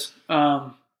 he does.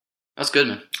 That's good,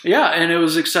 man. Yeah, and it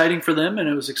was exciting for them, and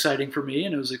it was exciting for me,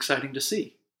 and it was exciting to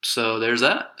see. So there's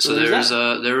that. So there there's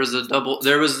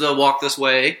was the walk this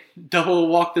way. Double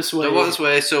walk this way. The walk this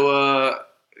way. So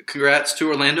congrats to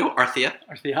Orlando Arthea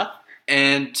Yeah.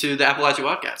 and to the Appalachian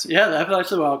Wildcats. Yeah, the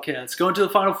Appalachian Wildcats going to the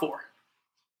Final Four.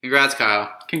 Congrats,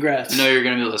 Kyle. Congrats. I know you're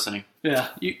going to be listening. Yeah,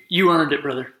 you earned it,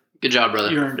 brother. Good job,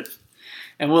 brother. You earned it.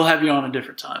 And we'll have you on a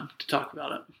different time to talk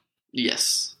about it.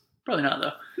 Yes. Probably not,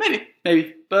 though.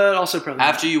 Maybe. But also probably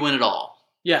After not. you win it all.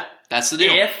 Yeah. That's the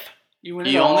deal. If you win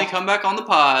it You all. only come back on the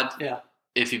pod Yeah.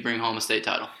 if you bring home a state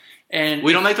title. And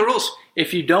We don't make the rules.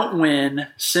 if you don't win,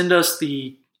 send us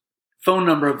the phone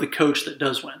number of the coach that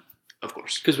does win, Of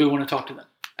course. because we want to talk to them.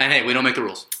 And hey, we don't make the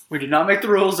rules. We do not make the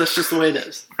rules. That's just the way it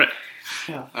is. Right.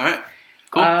 Yeah. All right.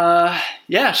 Cool.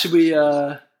 Yeah. Should we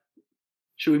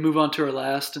move on to our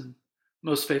last and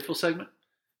most faithful segment?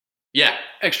 Yeah.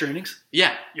 Extra innings.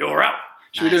 Yeah. You're out.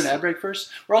 Should we do an Nice. ad break first?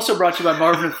 We're also brought to you by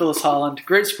Marvin and Phyllis Holland,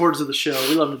 great supporters of the show.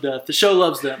 We love them to death. The show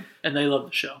loves them, and they love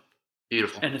the show,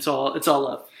 Beautiful. and it's all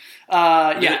love.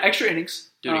 Yeah, extra innings.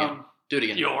 Do it again. Do it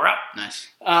again. You're out. Nice.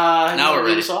 Now we're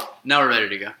ready. Us off? Now we're ready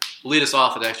to go. Lead us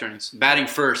off with extra innings. Batting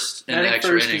first in the Batting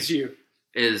extra first innings is you.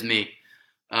 is me.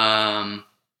 I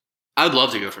would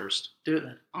love to go first, Do it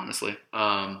then. honestly.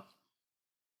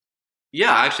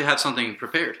 Yeah, I actually have something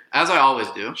prepared, as I always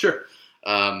do. Sure.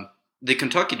 The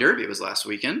Kentucky Derby was last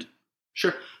weekend.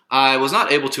 Sure. I was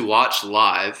not able to watch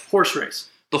live Horse race.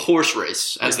 the horse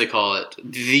race, as they call it.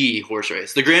 The horse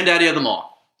race. The granddaddy of them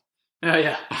all. Oh,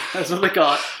 yeah. That's what they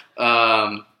call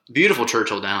it. Beautiful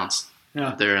Churchill Downs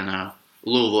Yeah. there in the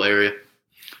Louisville area.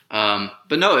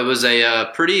 But no, it was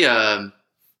a pretty,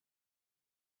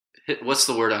 what's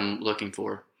the word I'm looking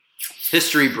for?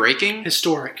 History breaking?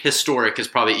 Historic. Historic is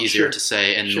probably easier Sure. to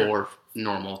say and Sure. more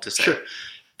normal to say. Sure.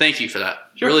 Thank you for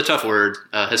that. Sure. Really tough word.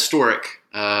 Historic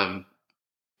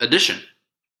edition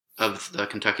of the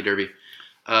Kentucky Derby.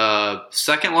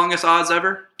 Second longest odds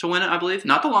ever to win it, I believe.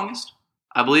 Not the longest.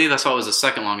 I believe I saw it was the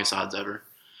second longest odds ever.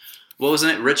 What was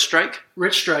it? Rich Strike?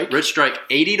 Rich Strike.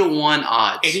 80-1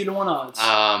 odds. 80-1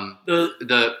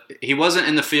 odds. He wasn't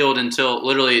in the field until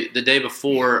literally the day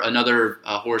before another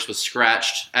horse was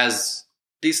scratched, as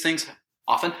these things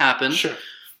often happen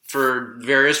for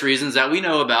various reasons that we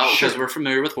know about because we're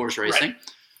familiar with horse racing.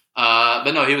 Right.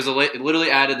 But no, he was literally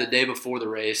added the day before the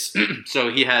race, so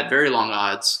he had very long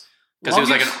odds because he was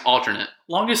like an alternate.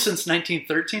 Longest since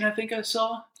 1913, I think I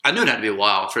saw. I knew it had to be a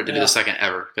while for it to be the second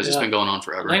ever because it's been going on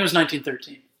forever. I think it was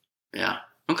 1913. Yeah.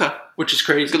 Okay. Which is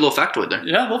crazy. Good little factoid there.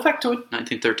 Yeah, little factoid.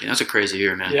 1913. That's a crazy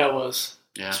year, man. Yeah, it was.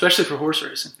 Yeah. Especially for horse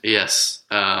racing. Yes.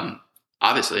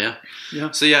 Obviously, yeah. Yeah.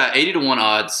 So, 80-1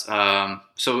 odds.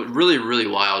 So, really, really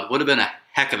wild. Would have been a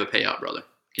heck of a payout, brother.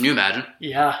 Can you imagine?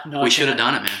 Yeah. No, we should have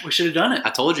done it, man. We should have done it. I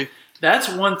told you. That's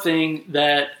one thing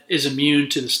that is immune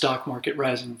to the stock market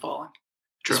rising and falling.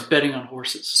 True. Is betting on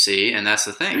horses. See, and that's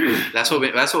the thing. That's what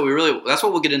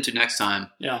we'll get into next time.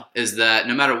 Yeah. Is that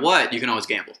no matter what, you can always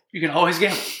gamble. You can always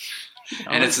gamble.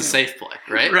 And it's a safe play,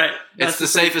 right? Right. It's the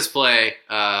safest play.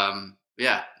 No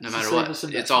matter what,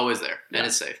 it's always there, and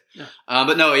it's safe. Yeah.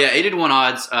 But no, 80-1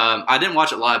 odds. I didn't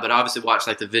watch it live, but I obviously watched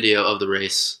like the video of the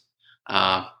race.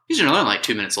 Usually only like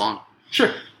 2 minutes long.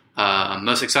 Sure.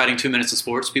 Most exciting 2 minutes of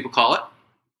sports, people call it.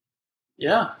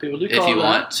 Yeah, people do call it if you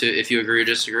want to, if you agree or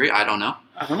disagree, I don't know.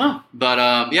 I don't know. But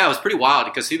it was pretty wild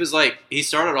because he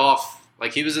started off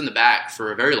like he was in the back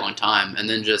for a very long time, and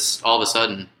then just all of a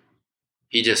sudden,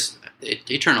 he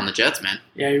turned on the jets, man.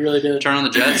 Yeah, he really did. Turned on the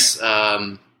jets,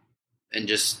 and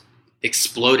just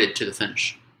exploded to the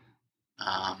finish.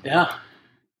 Yeah.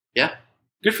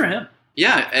 Good for him.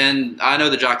 Yeah, and I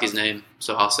know the jockey's name,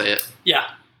 so I'll say it.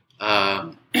 Yeah.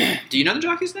 Do you know the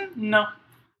jockey's name? No.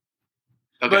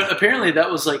 Okay. But apparently that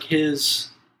was like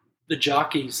the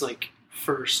jockey's like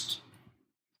first.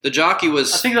 The jockey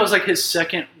was. I think that was like his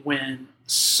second win.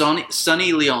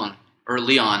 Sonny Leon or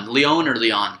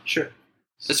Leon. Sure.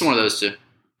 It's one of those two.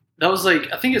 That was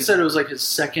like, I think it said it was like his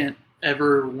second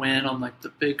ever win on like the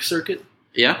big circuit.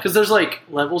 Yeah. Because there's like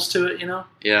levels to it, you know?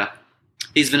 Yeah.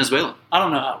 He's Venezuelan. I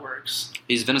don't know how it works.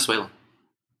 He's Venezuelan.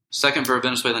 Second for a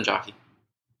Venezuelan jockey.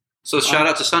 So shout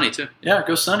out to Sonny too. Yeah,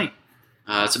 go Sonny.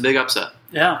 It's a big upset.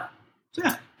 Yeah.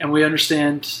 Yeah. And we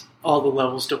understand all the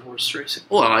levels to horse racing.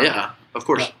 Well, yeah, of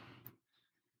course.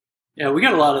 Yeah, we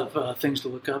got a lot of things to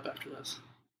look up after this.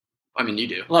 I mean, you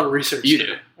do. A lot of research. You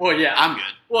do. Well, yeah. I'm good.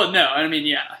 Well, no, I mean,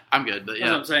 yeah. I'm good, but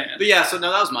yeah. That's what I'm saying. But yeah, so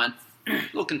no, that was mine.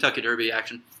 Little Kentucky Derby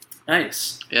action.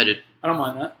 Nice. Yeah, dude. I don't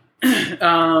mind that.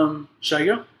 Should I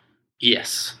go?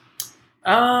 Yes.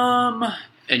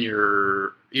 And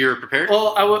you're prepared?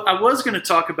 Well, I was going to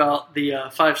talk about the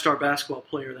 5-star basketball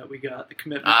player that we got, the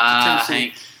commitment to Tennessee.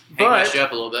 Hank but messed you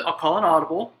up a little bit. I'll call an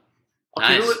audible.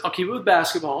 I'll keep it with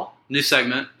basketball. New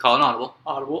segment. Call an audible.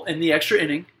 Audible in the extra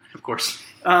inning. Of course.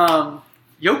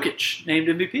 Jokic named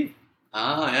MVP.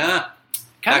 Oh, yeah.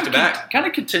 Back to back. Kind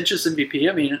of contentious MVP.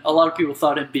 I mean, a lot of people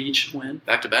thought Embiid should win.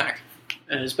 Back to back.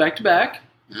 It is back to back.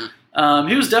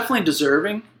 He was definitely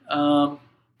deserving. I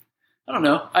don't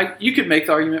know. You could make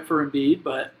the argument for Embiid,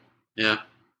 but yeah,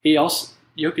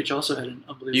 Jokic also had an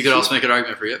unbelievable. You could also make an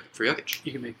argument for Jokic.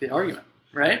 You can make the argument,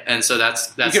 right? And so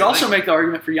that's you could also make the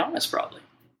argument for Giannis, probably.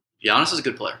 Giannis is a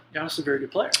good player. Giannis is a very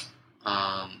good player.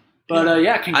 But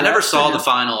yeah, I never saw the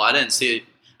final. I didn't see it.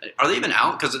 Are they even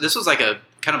out? Because this was like a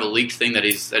kind of a leaked thing that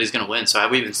he's going to win. So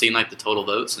have we even seen like the total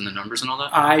votes and the numbers and all that?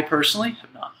 I personally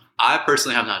have not. I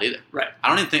personally have not either. Right.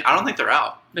 I don't think they're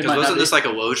out. Because wasn't this like a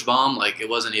Woj bomb? Like it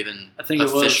wasn't even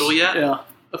official yet. Yeah,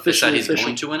 officially. He's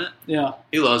going to win it. Yeah.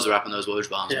 He loves rapping those Woj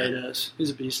bombs. Yeah, man. he does. He's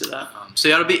a beast at that. So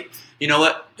it'll be. You know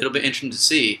what? It'll be interesting to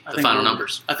see the final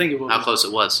numbers. I think it will. How close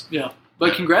it was. Yeah,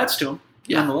 but congrats to him.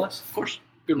 Yeah, nonetheless. Of course.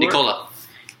 Good work. Nicola.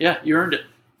 Yeah, you earned it.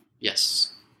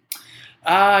 Yes.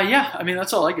 Yeah. I mean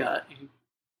that's all I got.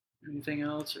 Anything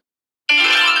else?